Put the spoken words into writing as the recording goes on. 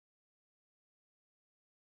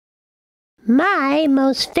My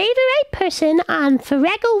most favorite person on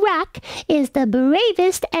Fraggle Rock is the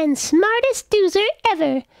bravest and smartest doozer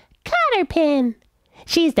ever, Clatterpin.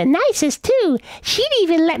 She's the nicest, too. She'd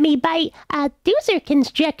even let me bite a doozer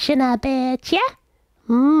construction, I betcha.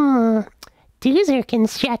 Doozer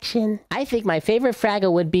construction. I think my favorite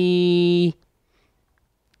Fraggle would be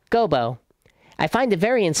Gobo. I find it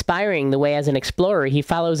very inspiring the way as an explorer he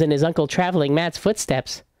follows in his Uncle Traveling Matt's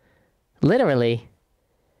footsteps. Literally.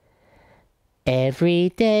 Every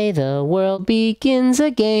day the world begins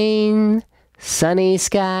again. Sunny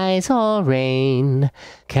skies or rain.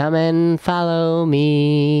 Come and follow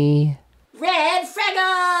me. Red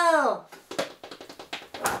Fraggle!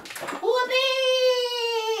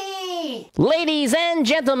 Whoopee! Ladies and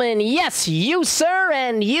gentlemen, yes, you sir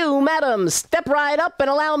and you madam, step right up and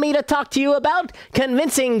allow me to talk to you about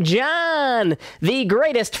Convincing John, the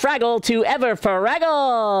greatest Fraggle to ever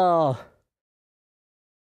Fraggle.